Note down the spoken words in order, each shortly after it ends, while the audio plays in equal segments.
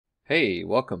Hey,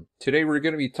 welcome. Today we're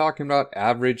going to be talking about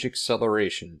average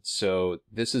acceleration. So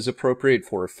this is appropriate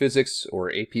for physics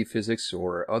or AP physics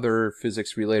or other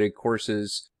physics related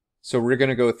courses. So we're going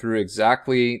to go through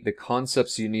exactly the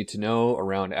concepts you need to know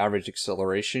around average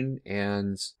acceleration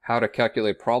and how to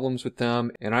calculate problems with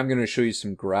them. And I'm going to show you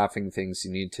some graphing things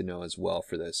you need to know as well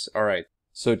for this. All right.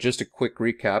 So just a quick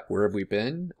recap. Where have we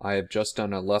been? I have just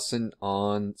done a lesson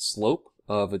on slope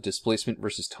of a displacement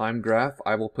versus time graph.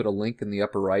 I will put a link in the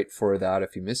upper right for that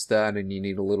if you missed that and you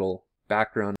need a little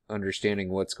background understanding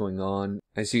what's going on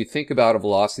as you think about a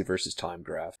velocity versus time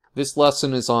graph. This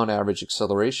lesson is on average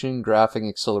acceleration, graphing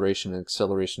acceleration and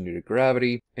acceleration due to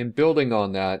gravity. And building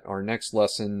on that, our next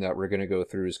lesson that we're going to go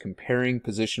through is comparing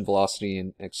position velocity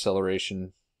and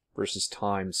acceleration versus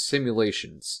time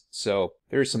simulations. So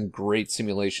there's some great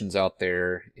simulations out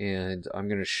there and I'm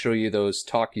going to show you those,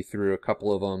 talk you through a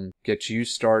couple of them, get you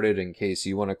started in case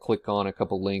you want to click on a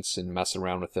couple links and mess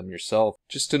around with them yourself,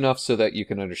 just enough so that you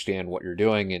can understand what you're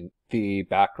doing and the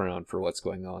background for what's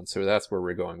going on. So that's where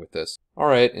we're going with this. All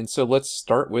right, and so let's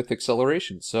start with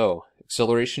acceleration. So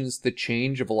acceleration is the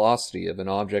change of velocity of an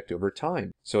object over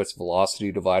time. So it's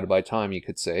velocity divided by time, you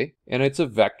could say. And it's a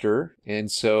vector, and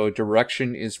so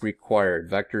direction is required.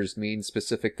 Vectors mean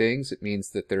specific things. It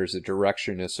means that there's a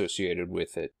direction associated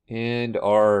with it. And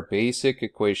our basic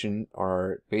equation,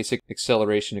 our basic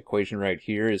acceleration equation right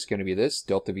here is going to be this,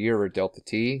 delta v over delta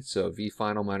t. So v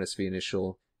final minus v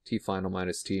initial, t final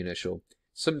minus t initial.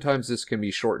 Sometimes this can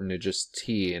be shortened to just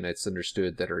t, and it's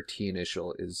understood that our t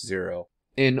initial is 0.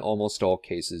 In almost all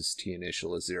cases, t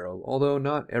initial is 0, although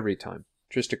not every time.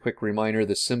 Just a quick reminder,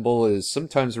 the symbol is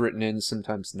sometimes written in,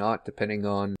 sometimes not, depending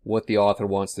on what the author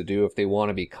wants to do. If they want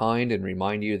to be kind and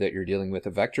remind you that you're dealing with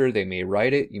a vector, they may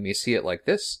write it. You may see it like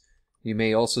this. You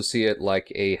may also see it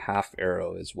like a half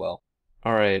arrow as well.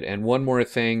 All right, and one more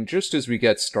thing, just as we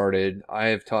get started, I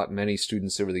have taught many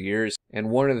students over the years,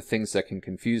 and one of the things that can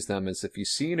confuse them is if you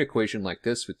see an equation like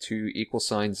this with two equal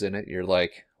signs in it, you're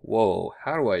like, whoa,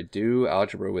 how do I do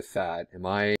algebra with that? Am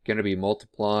I going to be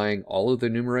multiplying all of the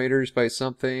numerators by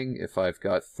something if I've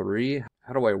got 3?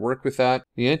 How do I work with that?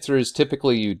 The answer is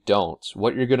typically you don't.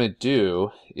 What you're going to do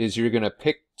is you're going to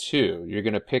pick 2. You're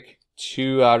going to pick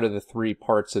 2 out of the 3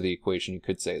 parts of the equation, you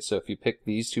could say. So if you pick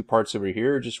these 2 parts over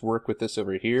here, just work with this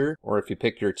over here. Or if you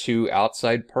pick your 2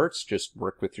 outside parts, just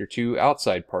work with your 2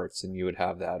 outside parts, and you would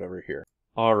have that over here.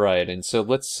 Alright, and so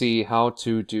let's see how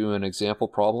to do an example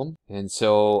problem. And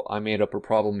so I made up a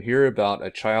problem here about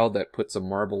a child that puts a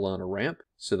marble on a ramp.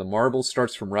 So the marble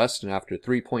starts from rest, and after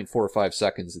 3.45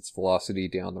 seconds, its velocity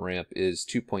down the ramp is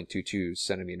 2.22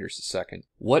 centimeters a second.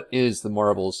 What is the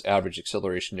marble's average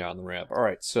acceleration down the ramp?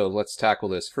 Alright, so let's tackle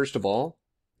this. First of all,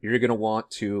 you're going to want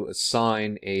to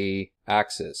assign a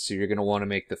axis. So you're going to want to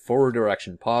make the forward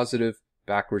direction positive,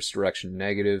 backwards direction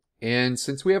negative. And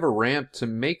since we have a ramp, to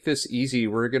make this easy,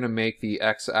 we're going to make the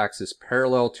x-axis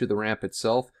parallel to the ramp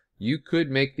itself. You could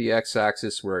make the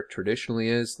x-axis where it traditionally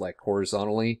is, like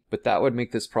horizontally, but that would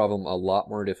make this problem a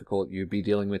lot more difficult. You'd be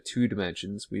dealing with 2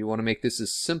 dimensions. We want to make this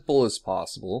as simple as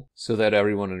possible so that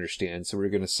everyone understands. So we're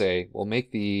going to say, we'll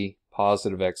make the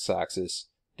positive x-axis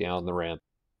down the ramp.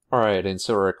 Alright, and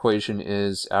so our equation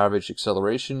is average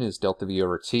acceleration is delta v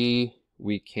over t.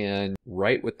 We can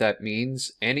write what that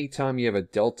means. Anytime you have a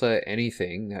delta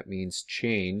anything, that means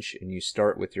change, and you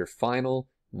start with your final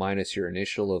minus your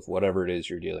initial of whatever it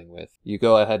is you're dealing with. You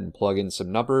go ahead and plug in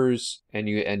some numbers, and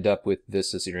you end up with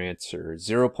this as your answer,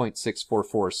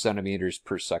 0.644 centimeters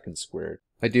per second squared.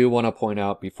 I do want to point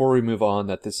out before we move on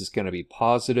that this is going to be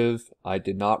positive. I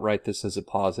did not write this as a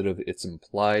positive. It's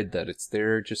implied that it's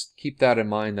there. Just keep that in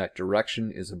mind, that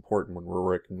direction is important when we're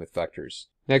working with vectors.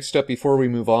 Next up, before we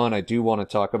move on, I do want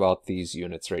to talk about these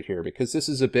units right here because this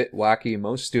is a bit wacky.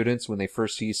 Most students, when they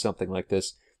first see something like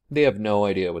this, they have no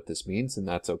idea what this means, and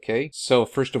that's okay. So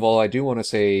first of all, I do want to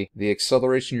say the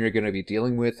acceleration you're going to be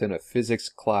dealing with in a physics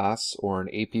class or an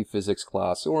AP physics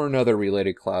class or another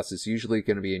related class is usually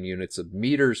going to be in units of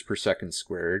meters per second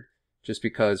squared. Just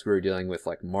because we were dealing with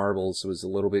like marbles, it was a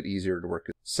little bit easier to work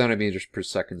with centimeters per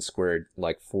second squared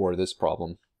like for this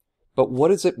problem. But what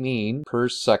does it mean per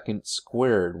second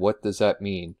squared? What does that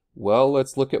mean? Well,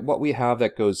 let's look at what we have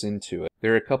that goes into it.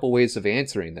 There are a couple ways of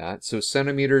answering that. So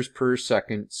centimeters per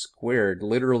second squared,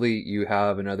 literally you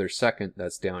have another second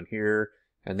that's down here,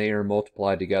 and they are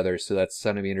multiplied together, so that's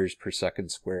centimeters per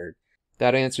second squared.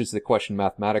 That answers the question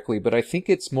mathematically, but I think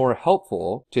it's more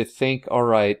helpful to think, all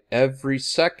right, every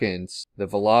second the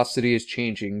velocity is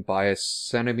changing by a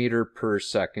centimeter per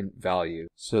second value.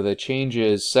 So the change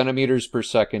is centimeters per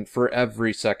second for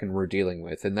every second we're dealing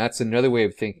with, and that's another way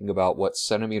of thinking about what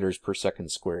centimeters per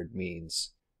second squared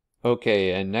means.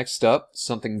 Okay, and next up,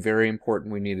 something very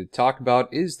important we need to talk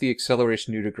about is the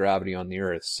acceleration due to gravity on the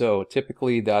Earth. So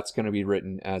typically that's going to be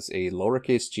written as a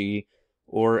lowercase g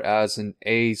or as an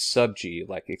a sub g,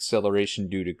 like acceleration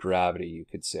due to gravity, you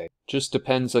could say. Just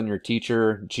depends on your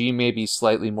teacher. G may be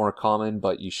slightly more common,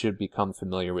 but you should become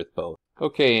familiar with both.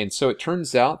 Okay, and so it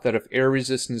turns out that if air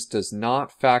resistance does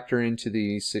not factor into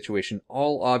the situation,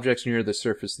 all objects near the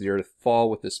surface of the Earth fall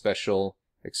with a special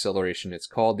acceleration. It's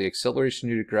called the acceleration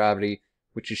due to gravity,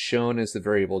 which is shown as the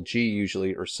variable g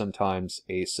usually, or sometimes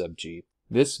a sub g.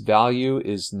 This value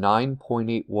is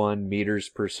 9.81 meters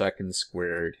per second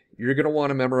squared. You're going to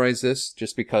want to memorize this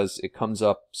just because it comes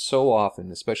up so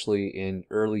often, especially in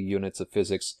early units of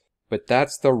physics. But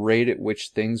that's the rate at which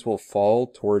things will fall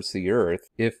towards the Earth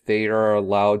if they are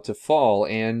allowed to fall,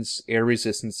 and air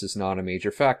resistance is not a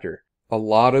major factor. A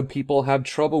lot of people have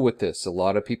trouble with this. A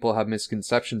lot of people have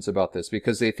misconceptions about this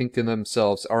because they think to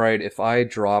themselves, all right, if I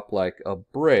drop like a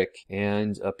brick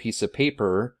and a piece of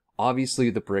paper, obviously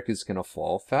the brick is going to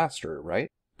fall faster, right?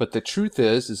 But the truth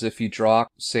is if you drop,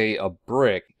 say, a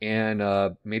brick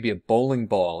and maybe a bowling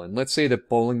ball, and let's say the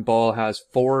bowling ball has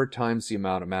 4 times the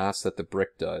amount of mass that the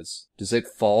brick does it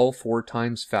fall 4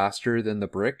 times faster than the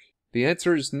brick? The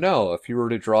answer is no. If you were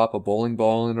to drop a bowling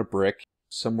ball and a brick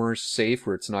somewhere safe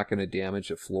where it's not going to damage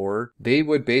the floor, they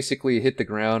would basically hit the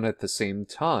ground at the same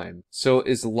time. So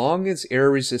as long as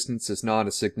air resistance is not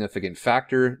a significant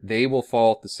factor, they will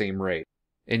fall at the same rate.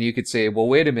 And you could say, well,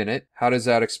 wait a minute, how does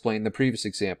that explain the previous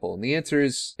example? And the answer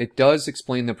is, it does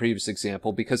explain the previous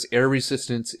example because air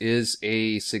resistance is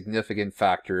a significant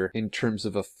factor in terms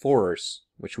of a force,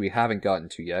 which we haven't gotten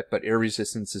to yet, but air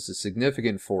resistance is a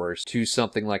significant force to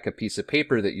something like a piece of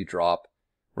paper that you drop,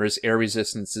 whereas air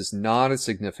resistance is not a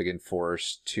significant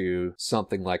force to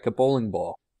something like a bowling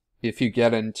ball. If you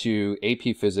get into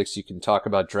AP physics, you can talk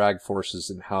about drag forces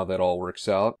and how that all works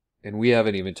out. And we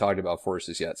haven't even talked about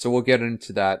forces yet. So we'll get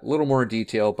into that a little more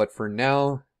detail, but for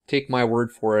now, take my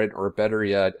word for it, or better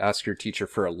yet, ask your teacher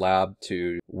for a lab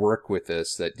to work with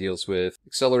this that deals with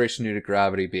acceleration due to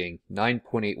gravity being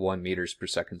 9.81 meters per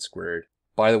second squared.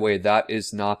 By the way, that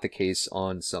is not the case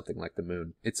on something like the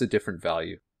moon. It's a different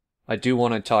value. I do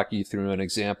want to talk you through a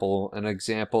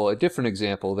different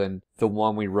example than the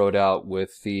one we wrote out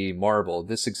with the marble.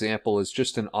 This example is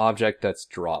just an object that's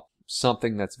dropped.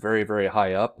 Something that's very, very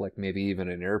high up, like maybe even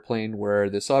an airplane, where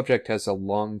this object has a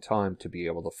long time to be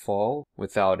able to fall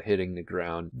without hitting the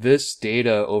ground. This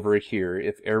data over here,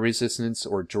 if air resistance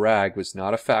or drag was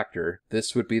not a factor,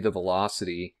 this would be the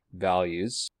velocity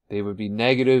values. They would be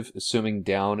negative, assuming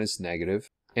down is negative.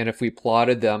 And if we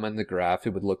plotted them on the graph,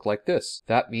 it would look like this.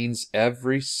 That means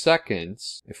every second,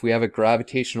 if we have a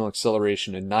gravitational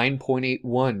acceleration of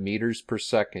 9.81 meters per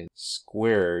second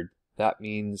squared, that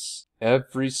means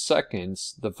every second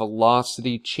the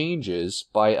velocity changes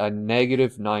by a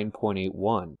negative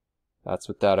 9.81. That's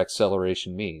what that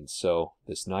acceleration means. So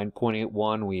this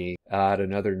 9.81, we add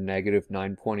another negative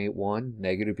 9.81,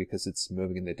 negative because it's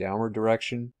moving in the downward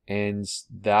direction, and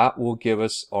that will give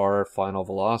us our final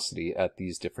velocity at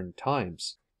these different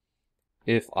times.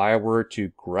 If I were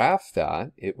to graph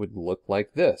that, it would look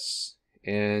like this.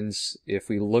 And if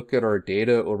we look at our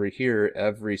data over here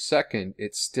every second,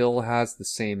 it still has the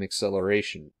same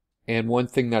acceleration. And one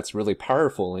thing that's really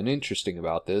powerful and interesting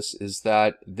about this is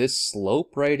that this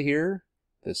slope right here,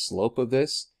 the slope of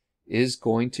this, is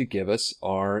going to give us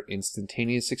our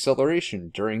instantaneous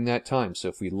acceleration during that time. So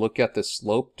if we look at the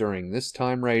slope during this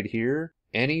time right here,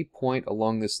 any point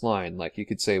along this line, like you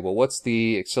could say, well, what's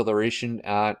the acceleration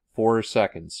at 4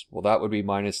 seconds? Well, that would be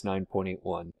minus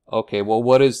 9.81. Okay, well,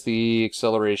 what is the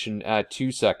acceleration at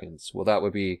 2 seconds? Well, that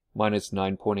would be minus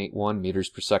 9.81 meters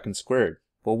per second squared.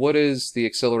 Well, what is the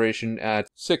acceleration at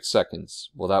 6 seconds?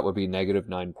 Well, that would be negative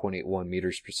 9.81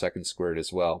 meters per second squared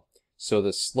as well. So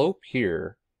the slope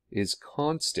here is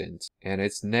constant, and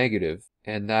it's negative,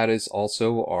 and that is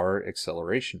also our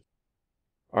acceleration.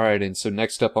 Alright, and so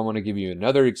next up I want to give you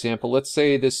another example. Let's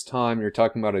say this time you're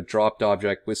talking about a dropped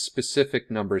object with specific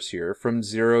numbers here from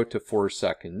 0 to 4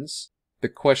 seconds. The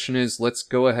question is, let's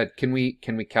go ahead, can we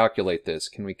calculate this?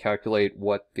 Can we calculate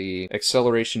what the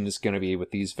acceleration is going to be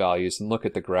with these values and look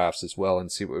at the graphs as well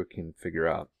and see what we can figure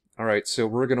out? Alright, so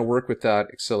we're going to work with that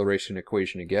acceleration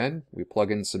equation again. We plug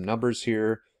in some numbers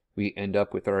here. We end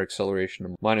up with our acceleration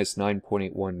of minus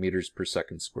 9.81 meters per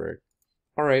second squared.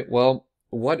 Alright, well,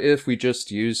 what if we just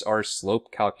use our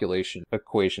slope calculation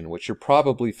equation, which you're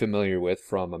probably familiar with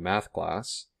from a math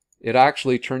class? It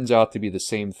actually turns out to be the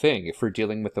same thing if we're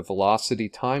dealing with a velocity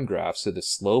time graph. So the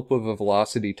slope of a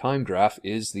velocity time graph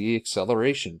is the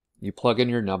acceleration. You plug in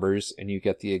your numbers and you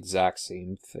get the exact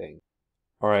same thing.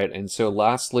 All right, and so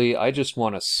lastly, I just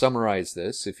want to summarize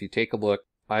this. If you take a look,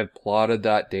 I've plotted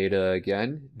that data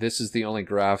again. This is the only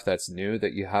graph that's new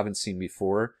that you haven't seen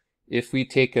before. If we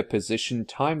take a position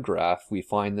time graph, we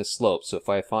find the slope. So if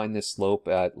I find this slope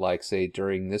at, like, say,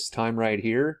 during this time right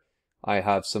here, I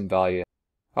have some value.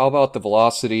 How about the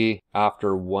velocity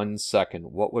after 1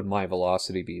 second? What would my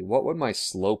velocity be? What would my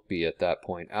slope be at that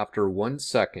point? After 1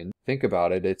 second, think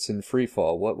about it, it's in free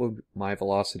fall. What would my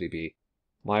velocity be?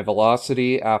 My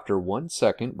velocity after 1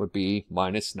 second would be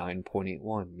minus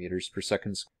 9.81 meters per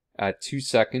second. At 2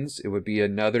 seconds, it would be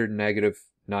another negative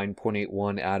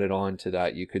 9.81 added on to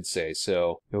that, you could say.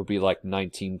 So it would be like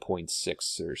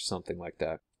 19.6 or something like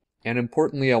that. And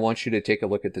importantly, I want you to take a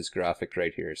look at this graphic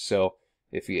right here. So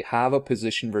if you have a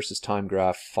position versus time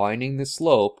graph, finding the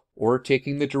slope or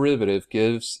taking the derivative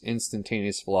gives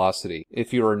instantaneous velocity.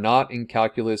 If you are not in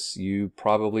calculus, you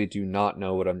probably do not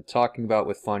know what I'm talking about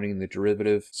with finding the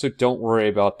derivative, so don't worry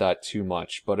about that too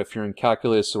much. But if you're in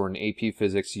calculus or in AP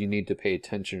physics, you need to pay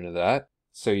attention to that.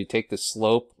 So you take the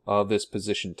slope of this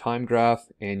position time graph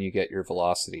and you get your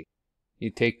velocity. You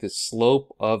take the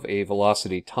slope of a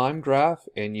velocity time graph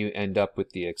and you end up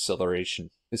with the acceleration.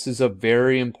 This is a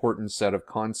very important set of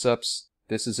concepts.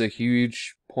 This is a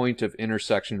huge point of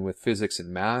intersection with physics and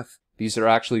math. These are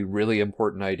actually really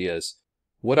important ideas.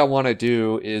 What I want to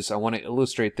do is I want to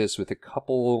illustrate this with a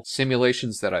couple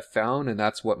simulations that I found, and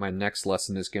that's what my next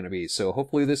lesson is going to be. So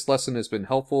hopefully this lesson has been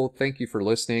helpful. Thank you for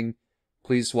listening.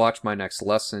 Please watch my next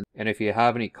lesson, and if you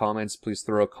have any comments, please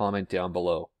throw a comment down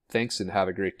below. Thanks and have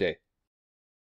a great day.